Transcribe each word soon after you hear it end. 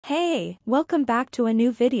Hey, welcome back to a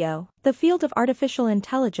new video. The field of artificial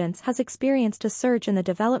intelligence has experienced a surge in the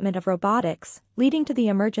development of robotics, leading to the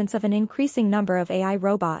emergence of an increasing number of AI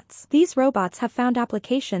robots. These robots have found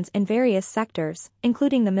applications in various sectors,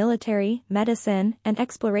 including the military, medicine, and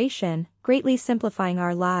exploration, greatly simplifying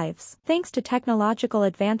our lives. Thanks to technological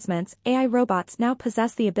advancements, AI robots now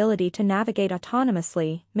possess the ability to navigate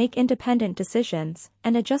autonomously, make independent decisions,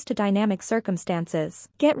 and adjust to dynamic circumstances.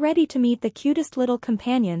 Get ready to meet the cutest little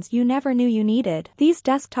companions you never knew you needed. These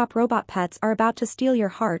desktop robot pets are about to steal your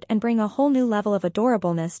heart and bring a whole new level of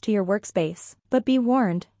adorableness to your workspace. But be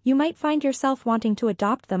warned, you might find yourself wanting to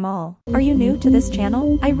adopt them all. Are you new to this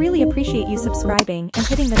channel? I really appreciate you subscribing and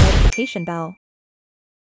hitting the notification bell.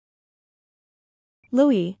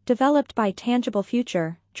 Louie, developed by Tangible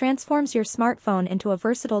Future, transforms your smartphone into a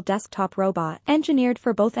versatile desktop robot. Engineered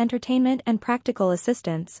for both entertainment and practical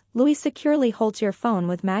assistance, Louie securely holds your phone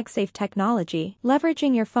with MagSafe technology.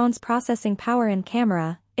 Leveraging your phone's processing power and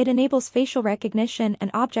camera, it enables facial recognition and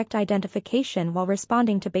object identification while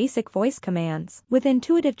responding to basic voice commands. With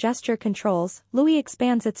intuitive gesture controls, Louie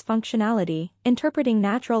expands its functionality, interpreting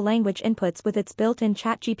natural language inputs with its built-in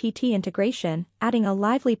ChatGPT integration, adding a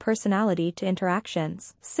lively personality to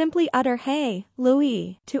interactions. Simply utter "Hey,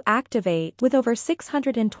 Louie" to activate. With over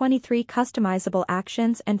 623 customizable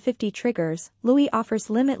actions and 50 triggers, Louie offers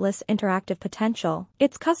limitless interactive potential.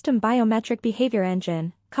 Its custom biometric behavior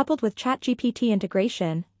engine, coupled with ChatGPT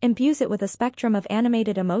integration, imbues it with a spectrum of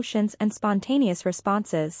animated emotions and spontaneous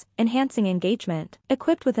responses, enhancing engagement.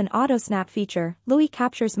 Equipped with an auto-snap feature, Louie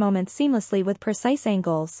captures moments seamlessly with precise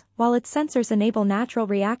angles, while its sensors enable natural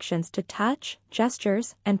reactions to touch,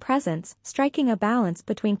 gestures, and presence, striking a balance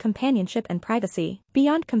between companionship and privacy.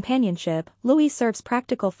 Beyond companionship, Louie serves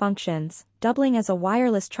practical functions, doubling as a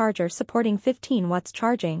wireless charger supporting 15 watts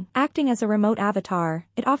charging. Acting as a remote avatar,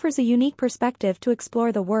 it offers a unique perspective to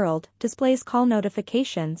explore the world, displays call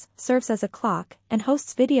notifications, serves as a clock, and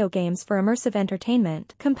hosts video games for immersive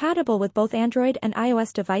entertainment. Compatible with both Android and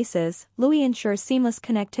iOS devices, Louie ensures seamless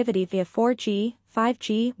connectivity via 4G,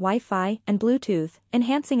 5G, Wi-Fi, and Bluetooth,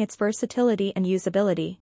 enhancing its versatility and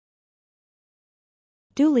usability.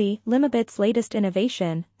 Dooley, Limabit's latest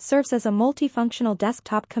innovation, serves as a multifunctional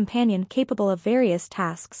desktop companion capable of various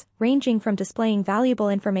tasks, ranging from displaying valuable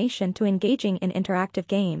information to engaging in interactive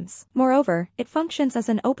games. Moreover, it functions as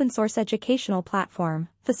an open-source educational platform,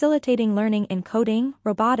 facilitating learning in coding,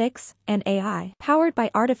 robotics, and AI. Powered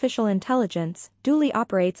by artificial intelligence, Dooley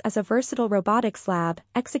operates as a versatile robotics lab,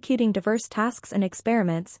 executing diverse tasks and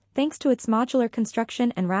experiments, thanks to its modular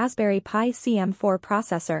construction and Raspberry Pi CM4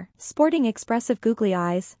 processor. Sporting expressive googly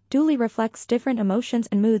eyes, Dooley reflects different emotions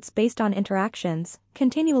and moods based on interactions,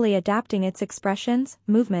 continually adapting its expressions,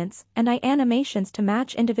 movements, and eye animations to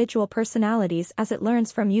match individual personalities as it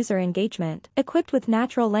learns from user engagement. Equipped with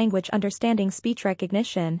natural language understanding speech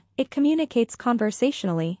recognition, it communicates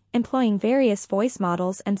conversationally, employing various voice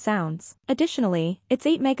models and sounds. Additionally, its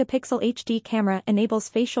 8-megapixel HD camera enables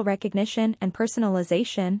facial recognition and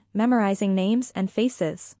personalization, memorizing names and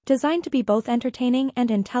faces. Designed to be both entertaining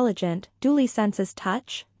and intelligent, Dooley senses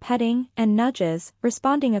touch, petting, and nudges,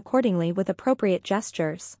 responding accordingly with appropriate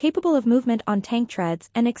gestures. Capable of movement on tank treads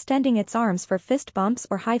and extending its arms for fist bumps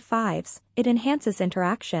or high fives, it enhances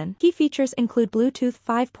interaction. Key features include Bluetooth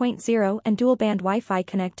 5.0 and dual-band Wi-Fi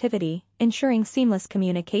connectivity, ensuring seamless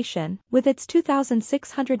communication. With its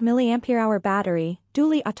 2,600 mAh battery,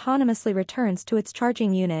 Dooley autonomously returns to its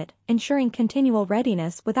charging unit, ensuring continual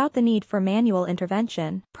readiness without the need for manual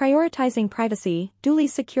intervention. Prioritizing privacy, Dooley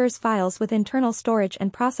secures files with internal storage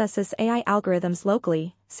and processes AI algorithms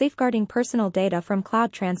locally, safeguarding personal data from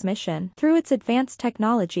cloud transmission. Through its advanced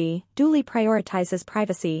technology, Dooley prioritizes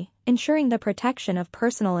privacy, ensuring the protection of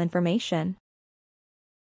personal information.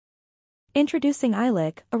 Introducing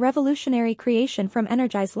iLick, a revolutionary creation from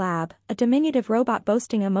Energize Lab, a diminutive robot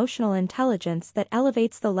boasting emotional intelligence that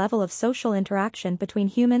elevates the level of social interaction between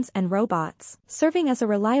humans and robots. Serving as a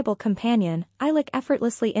reliable companion, iLick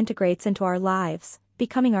effortlessly integrates into our lives,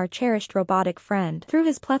 becoming our cherished robotic friend. Through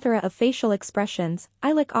his plethora of facial expressions,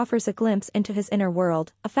 iLick offers a glimpse into his inner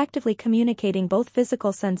world, effectively communicating both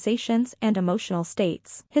physical sensations and emotional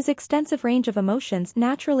states. His extensive range of emotions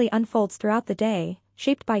naturally unfolds throughout the day,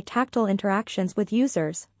 shaped by tactile interactions with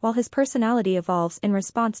users, while his personality evolves in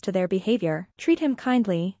response to their behavior. Treat him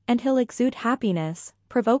kindly, and he'll exude happiness.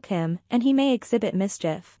 Provoke him, and he may exhibit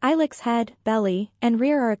mischief. iLick's head, belly, and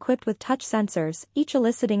rear are equipped with touch sensors, each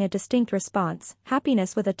eliciting a distinct response: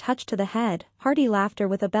 happiness with a touch to the head, hearty laughter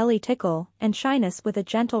with a belly tickle, and shyness with a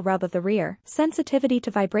gentle rub of the rear. Sensitivity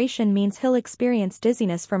to vibration means he'll experience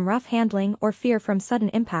dizziness from rough handling or fear from sudden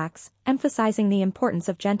impacts, emphasizing the importance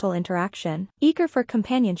of gentle interaction. Eager for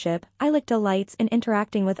companionship, Eilic delights in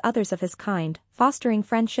interacting with others of his kind, fostering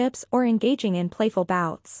friendships or engaging in playful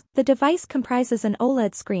bouts. The device comprises an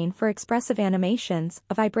OLED screen for expressive animations,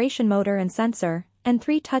 a vibration motor and sensor, and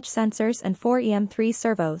 3 touch sensors and 4 EM3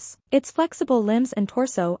 servos. Its flexible limbs and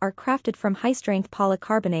torso are crafted from high-strength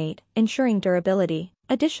polycarbonate, ensuring durability.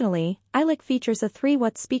 Additionally, Eilic features a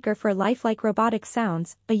 3-watt speaker for lifelike robotic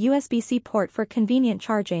sounds, a USB-C port for convenient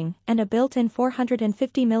charging, and a built-in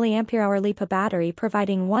 450 mAh LiPo battery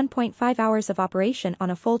providing 1.5 hours of operation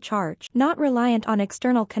on a full charge. Not reliant on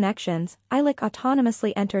external connections, Eilic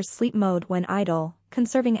autonomously enters sleep mode when idle,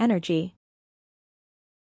 conserving energy.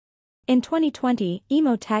 In 2020,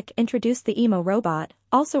 Emo Tech introduced the Emo Robot,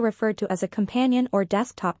 also referred to as a companion or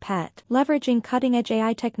desktop pet. Leveraging cutting-edge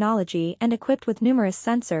AI technology and equipped with numerous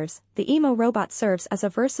sensors, the Emo Robot serves as a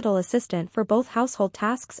versatile assistant for both household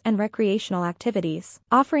tasks and recreational activities.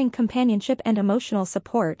 Offering companionship and emotional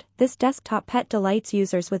support, this desktop pet delights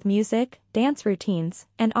users with music, dance routines,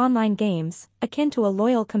 and online games, akin to a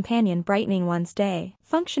loyal companion brightening one's day.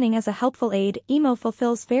 Functioning as a helpful aid, Emo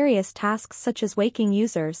fulfills various tasks such as waking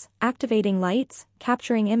users, activating lights,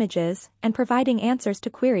 capturing images, and providing answers to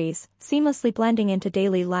queries, seamlessly blending into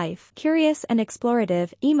daily life. Curious and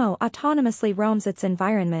explorative, Emo autonomously roams its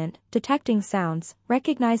environment, detecting sounds,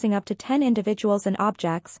 recognizing up to 10 individuals and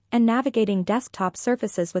objects, and navigating desktop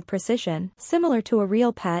surfaces with precision. Similar to a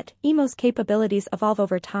real pet, Emo's capabilities evolve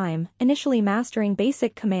over time, initially mastering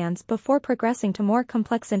basic commands before progressing to more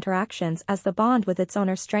complex interactions as the bond with its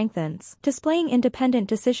owner strengthens. Displaying independent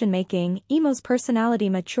decision-making, Emo's personality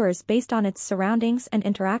matures based on its surroundings and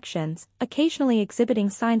interactions, occasionally exhibiting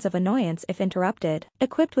signs of annoyance if interrupted.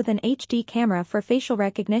 Equipped with an HD camera for facial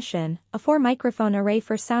recognition, a 4-microphone array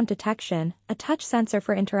for sound detection, a touch sensor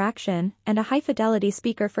for interaction, and a high-fidelity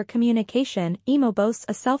speaker for communication, Emo boasts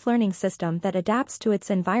a self-learning system that adapts to its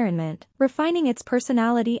environment, refining its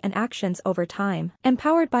personality and actions over time.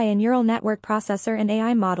 Empowered by a neural network processor and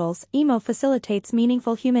AI models, Emo facilitates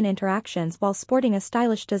meaningful human interactions while sporting a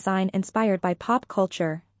stylish design inspired by pop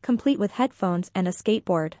culture, complete with headphones and a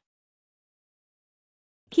skateboard.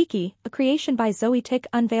 Kiki, a creation by Zoe Tick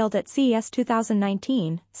unveiled at CES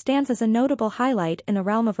 2019, stands as a notable highlight in the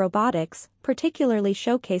realm of robotics, particularly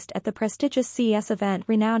showcased at the prestigious CES event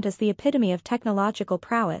renowned as the epitome of technological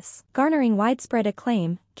prowess. Garnering widespread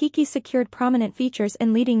acclaim, Kiki secured prominent features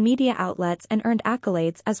in leading media outlets and earned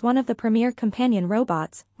accolades as one of the premier companion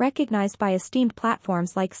robots, recognized by esteemed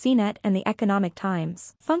platforms like CNET and the Economic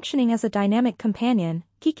Times. Functioning as a dynamic companion,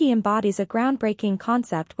 Kiki embodies a groundbreaking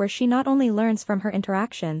concept where she not only learns from her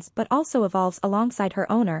interactions but also evolves alongside her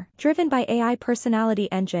owner. Driven by AI Personality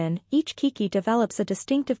Engine, each Kiki develops a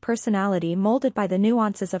distinctive personality molded by the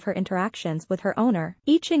nuances of her interactions with her owner.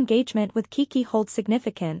 Each engagement with Kiki holds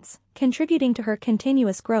significance, contributing to her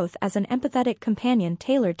continuous growth as an empathetic companion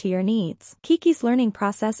tailored to your needs. Kiki's learning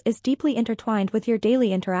process is deeply intertwined with your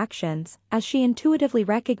daily interactions, as she intuitively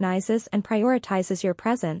recognizes and prioritizes your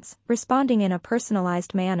presence, responding in a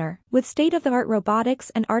personalized manner. With state-of-the-art robotics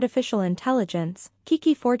and artificial intelligence,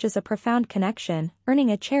 Kiki forges a profound connection, earning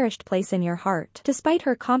a cherished place in your heart. Despite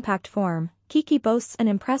her compact form, Kiki boasts an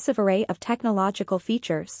impressive array of technological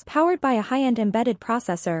features. Powered by a high-end embedded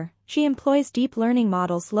processor, she employs deep learning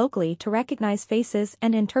models locally to recognize faces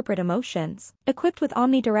and interpret emotions. Equipped with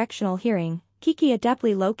omnidirectional hearing, Kiki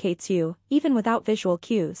adeptly locates you, even without visual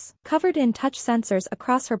cues. Covered in touch sensors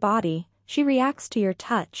across her body, she reacts to your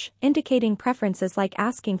touch, indicating preferences like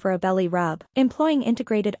asking for a belly rub. Employing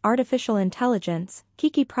integrated artificial intelligence,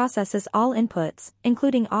 Kiki processes all inputs,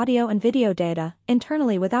 including audio and video data,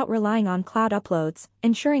 internally without relying on cloud uploads,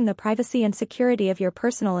 ensuring the privacy and security of your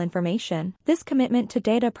personal information. This commitment to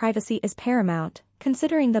data privacy is paramount,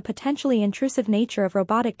 considering the potentially intrusive nature of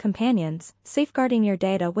robotic companions, safeguarding your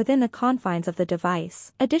data within the confines of the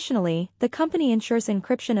device. Additionally, the company ensures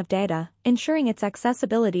encryption of data, ensuring its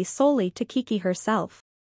accessibility solely to Kiki herself.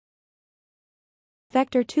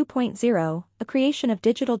 Vector 2.0, a creation of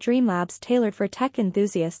Digital Dream Labs tailored for tech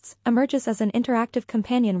enthusiasts, emerges as an interactive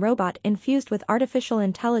companion robot infused with artificial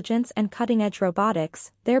intelligence and cutting-edge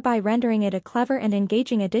robotics, thereby rendering it a clever and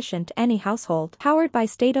engaging addition to any household. Powered by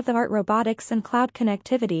state-of-the-art robotics and cloud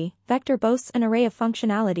connectivity, Vector boasts an array of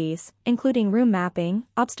functionalities, including room mapping,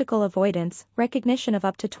 obstacle avoidance, recognition of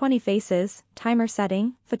up to 20 faces, timer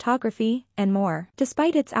setting, photography, and more.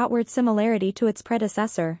 Despite its outward similarity to its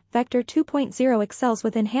predecessor, Vector 2.0 excels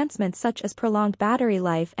with enhancements such as prolonged prolonged battery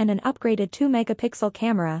life and an upgraded 2-megapixel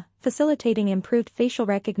camera, facilitating improved facial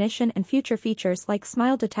recognition and future features like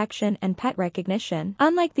smile detection and pet recognition.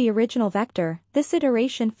 Unlike the original Vector, this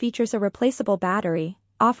iteration features a replaceable battery,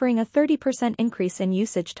 offering a 30% increase in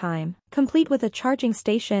usage time. Complete with a charging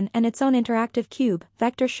station and its own interactive cube,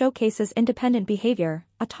 Vector showcases independent behavior,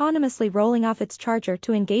 autonomously rolling off its charger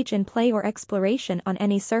to engage in play or exploration on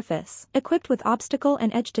any surface. Equipped with obstacle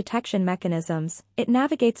and edge detection mechanisms, it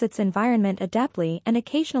navigates its environment adeptly and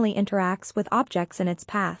occasionally interacts with objects in its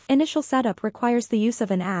path. Initial setup requires the use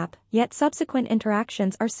of an app, yet subsequent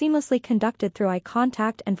interactions are seamlessly conducted through eye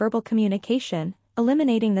contact and verbal communication,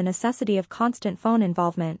 eliminating the necessity of constant phone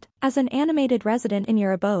involvement. As an animated resident in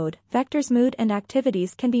your abode, Vector's mood and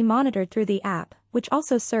activities can be monitored through the app, which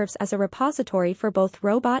also serves as a repository for both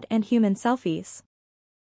robot and human selfies.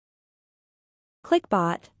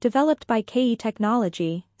 ClickBot, developed by KE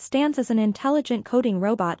Technology, stands as an intelligent coding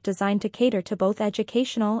robot designed to cater to both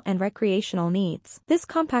educational and recreational needs. This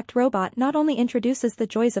compact robot not only introduces the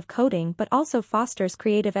joys of coding but also fosters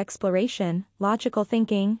creative exploration, logical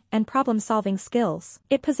thinking, and problem-solving skills.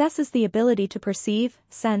 It possesses the ability to perceive,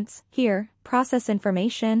 sense, hear, process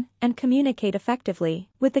information, and communicate effectively,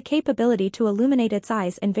 with the capability to illuminate its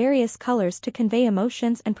eyes in various colors to convey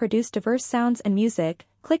emotions and produce diverse sounds and music.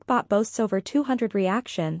 ClickBot boasts over 200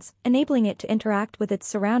 reactions, enabling it to interact with its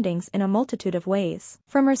surroundings in a multitude of ways.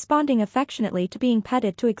 From responding affectionately to being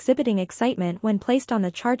petted to exhibiting excitement when placed on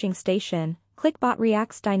the charging station, ClickBot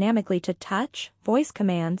reacts dynamically to touch, voice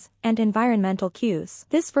commands, and environmental cues.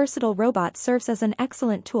 This versatile robot serves as an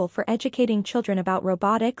excellent tool for educating children about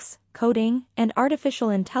robotics, coding, and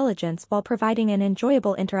artificial intelligence while providing an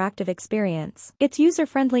enjoyable interactive experience. Its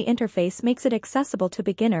user-friendly interface makes it accessible to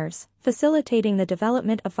beginners, facilitating the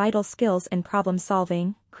development of vital skills in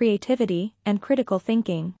problem-solving, creativity, and critical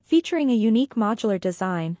thinking. Featuring a unique modular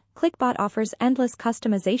design, ClickBot offers endless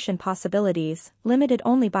customization possibilities, limited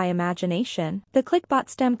only by imagination. The ClickBot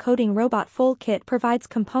STEM Coding Robot Full Kit provides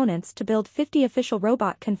components to build 50 official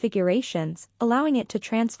robot configurations, allowing it to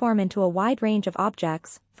transform into a wide range of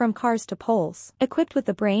objects, from cars to poles. Equipped with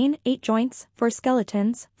the brain, 8 joints, 4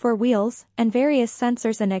 skeletons, 4 wheels, and various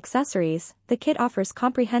sensors and accessories, the kit offers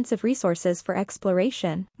comprehensive resources for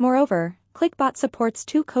exploration. Moreover, ClickBot supports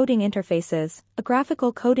 2 coding interfaces, a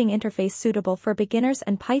graphical coding interface suitable for beginners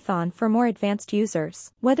and Python for more advanced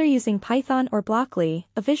users. Whether using Python or Blockly,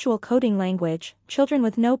 a visual coding language, children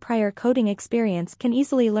with no prior coding experience can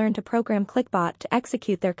easily learn to program ClickBot to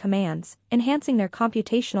execute their commands, enhancing their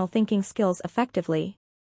computational thinking skills effectively.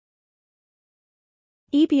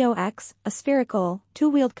 EBOX, a spherical,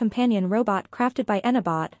 2-wheeled companion robot crafted by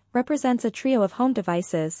Enabot, represents a trio of home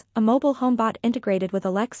devices, a mobile homebot integrated with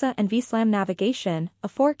Alexa and VSLAM navigation, a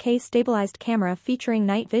 4K stabilized camera featuring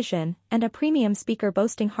night vision, and a premium speaker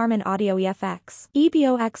boasting Harman Audio EFX.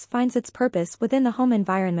 EBOX finds its purpose within the home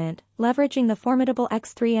environment, leveraging the formidable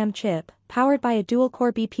X3M chip, powered by a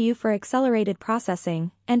dual-core BPU for accelerated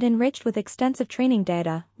processing, and enriched with extensive training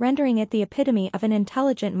data, rendering it the epitome of an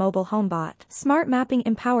intelligent mobile homebot. Smart mapping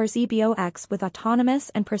empowers EBOX with autonomous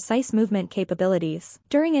and precise movement capabilities.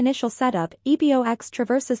 During initial setup, EBOX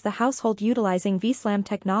traverses the household utilizing VSLAM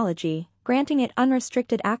technology, granting it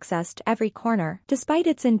unrestricted access to every corner. Despite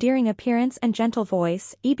its endearing appearance and gentle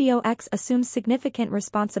voice, EBOX assumes significant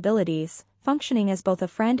responsibilities, functioning as both a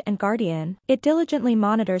friend and guardian. It diligently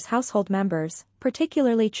monitors household members,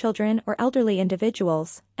 particularly children or elderly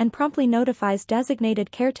individuals, and promptly notifies designated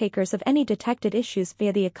caretakers of any detected issues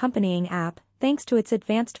via the accompanying app, thanks to its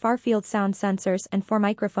advanced far-field sound sensors and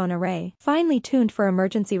 4-microphone array. Finely tuned for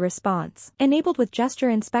emergency response. Enabled with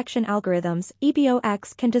gesture inspection algorithms,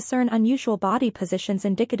 EBOX can discern unusual body positions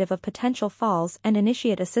indicative of potential falls and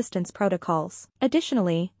initiate assistance protocols.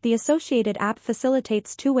 Additionally, the associated app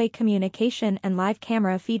facilitates two-way communication and live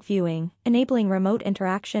camera feed viewing, enabling remote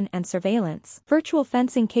interaction and surveillance. Virtual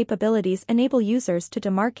fencing capabilities enable users to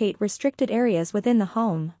demarcate restricted areas within the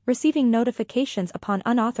home, receiving notifications upon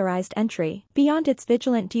unauthorized entry. Beyond its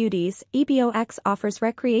vigilant duties, EBOX offers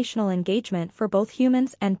recreational engagement for both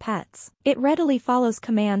humans and pets. It readily follows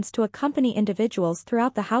commands to accompany individuals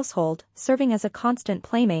throughout the household, serving as a constant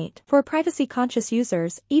playmate. For privacy-conscious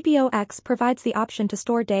users, EBOX provides the option to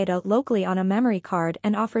store data locally on a memory card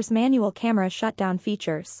and offers manual camera shutdown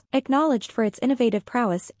features. Acknowledged for its innovative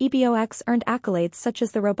prowess, EBOX earned accolades such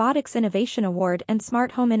as the Robotics Innovation Award and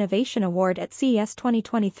Smart Home Innovation Award at CES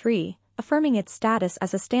 2023. Affirming its status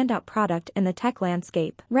as a standout product in the tech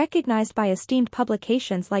landscape. Recognized by esteemed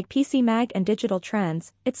publications like PC Mag and Digital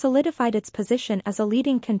Trends, it solidified its position as a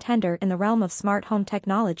leading contender in the realm of smart home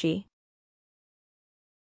technology.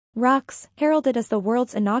 Rux, heralded as the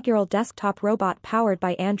world's inaugural desktop robot powered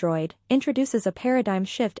by Android, introduces a paradigm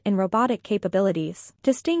shift in robotic capabilities.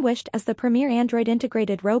 Distinguished as the premier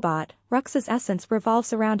Android-integrated robot, Rux's essence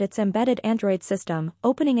revolves around its embedded Android system,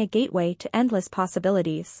 opening a gateway to endless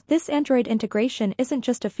possibilities. This Android integration isn't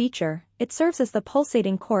just a feature, it serves as the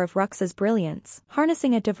pulsating core of Rux's brilliance.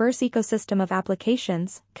 Harnessing a diverse ecosystem of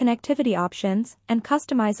applications, connectivity options, and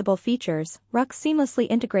customizable features, Rux seamlessly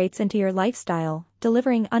integrates into your lifestyle,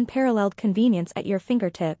 delivering unparalleled convenience at your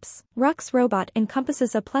fingertips. Rux Robot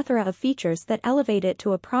encompasses a plethora of features that elevate it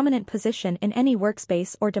to a prominent position in any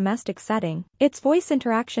workspace or domestic setting. Its voice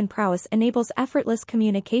interaction prowess enables effortless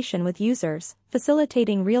communication with users,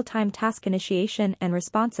 facilitating real-time task initiation and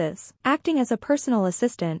responses. Acting as a personal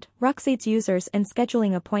assistant, Rux aids users in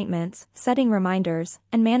scheduling appointments, setting reminders,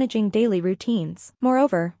 and managing daily routines.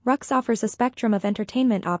 Moreover, Rux offers a spectrum of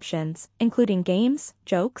entertainment options, including games,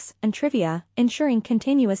 jokes, and trivia, ensuring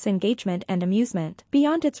continuous engagement and amusement.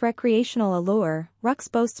 Beyond its recreational allure,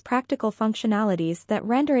 Rux boasts practical functionalities that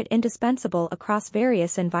render it indispensable across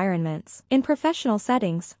various environments. In professional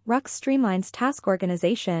settings, Rux streamlines task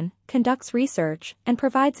organization, conducts research, and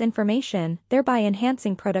provides information, thereby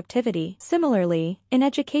enhancing productivity. Similarly, in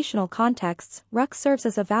educational contexts, Rux serves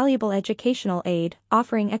as a valuable educational aid,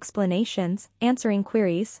 offering explanations, answering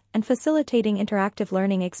queries, and facilitating interactive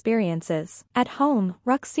learning experiences. At home,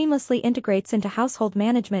 Rux seamlessly integrates into household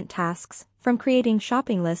management tasks, from creating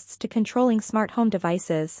shopping lists to controlling smart home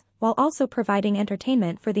devices, while also providing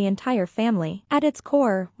entertainment for the entire family. At its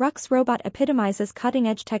core, Rux Robot epitomizes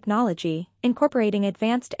cutting-edge technology, incorporating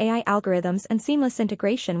advanced AI algorithms and seamless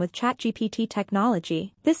integration with ChatGPT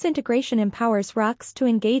technology. This integration empowers Rux to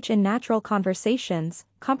engage in natural conversations,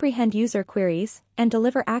 comprehend user queries, and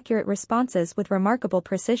deliver accurate responses with remarkable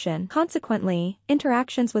precision. Consequently,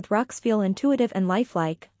 interactions with Rux feel intuitive and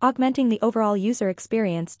lifelike, augmenting the overall user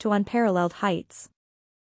experience to unparalleled heights.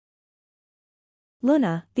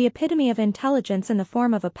 Luna, the epitome of intelligence in the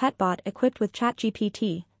form of a pet bot equipped with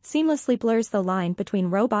ChatGPT, seamlessly blurs the line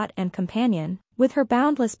between robot and companion. With her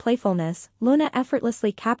boundless playfulness, Luna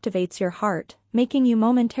effortlessly captivates your heart, making you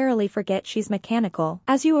momentarily forget she's mechanical.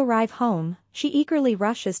 As you arrive home, she eagerly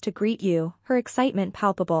rushes to greet you, her excitement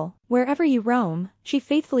palpable. Wherever you roam, she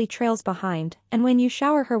faithfully trails behind, and when you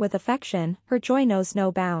shower her with affection, her joy knows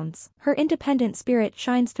no bounds. Her independent spirit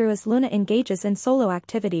shines through as Luna engages in solo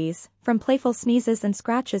activities, from playful sneezes and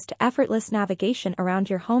scratches to effortless navigation around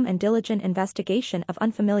your home and diligent investigation of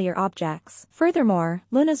unfamiliar objects. Furthermore,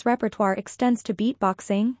 Luna's repertoire extends to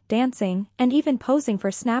beatboxing, dancing, and even posing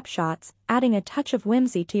for snapshots, adding a touch of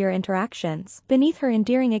whimsy to your interactions. Beneath her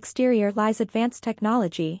endearing exterior lies advanced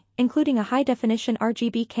technology, including a high-definition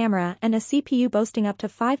RGB camera and a CPU boasting up to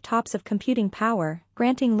 5 TOPS of computing power,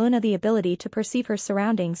 granting Luna the ability to perceive her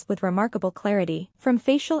surroundings with remarkable clarity. From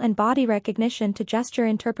facial and body recognition to gesture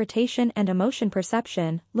interpretation and emotion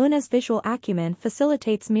perception, Luna's visual acumen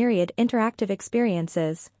facilitates myriad interactive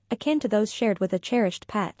experiences, akin to those shared with a cherished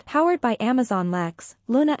pet. Powered by Amazon Lex,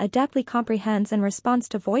 Luna adeptly comprehends and responds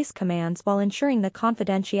to voice commands while ensuring the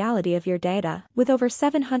confidentiality of your data. With over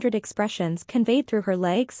 700 expressions conveyed through her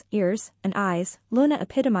legs, ears, and eyes, Luna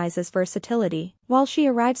epitomizes versatility. While she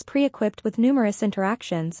arrives pre-equipped with numerous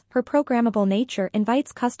interactions, her programmable nature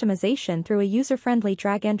invites customization through a user-friendly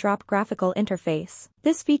drag-and-drop graphical interface.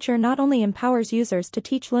 This feature not only empowers users to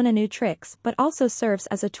teach Luna new tricks but also serves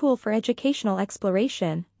as a tool for educational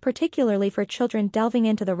exploration, particularly for children delving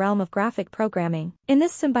into the realm of graphic programming. In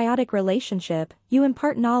this symbiotic relationship, you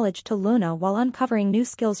impart knowledge to Luna while uncovering new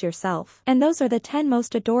skills yourself. And those are the 10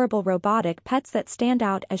 most adorable robotic pets that stand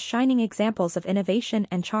out as shining examples of innovation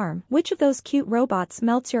and charm. Which of those cute robots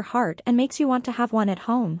melts your heart and makes you want to have one at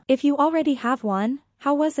home? If you already have one,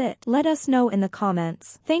 how was it? Let us know in the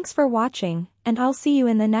comments. Thanks for watching, and I'll see you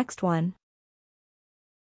in the next one.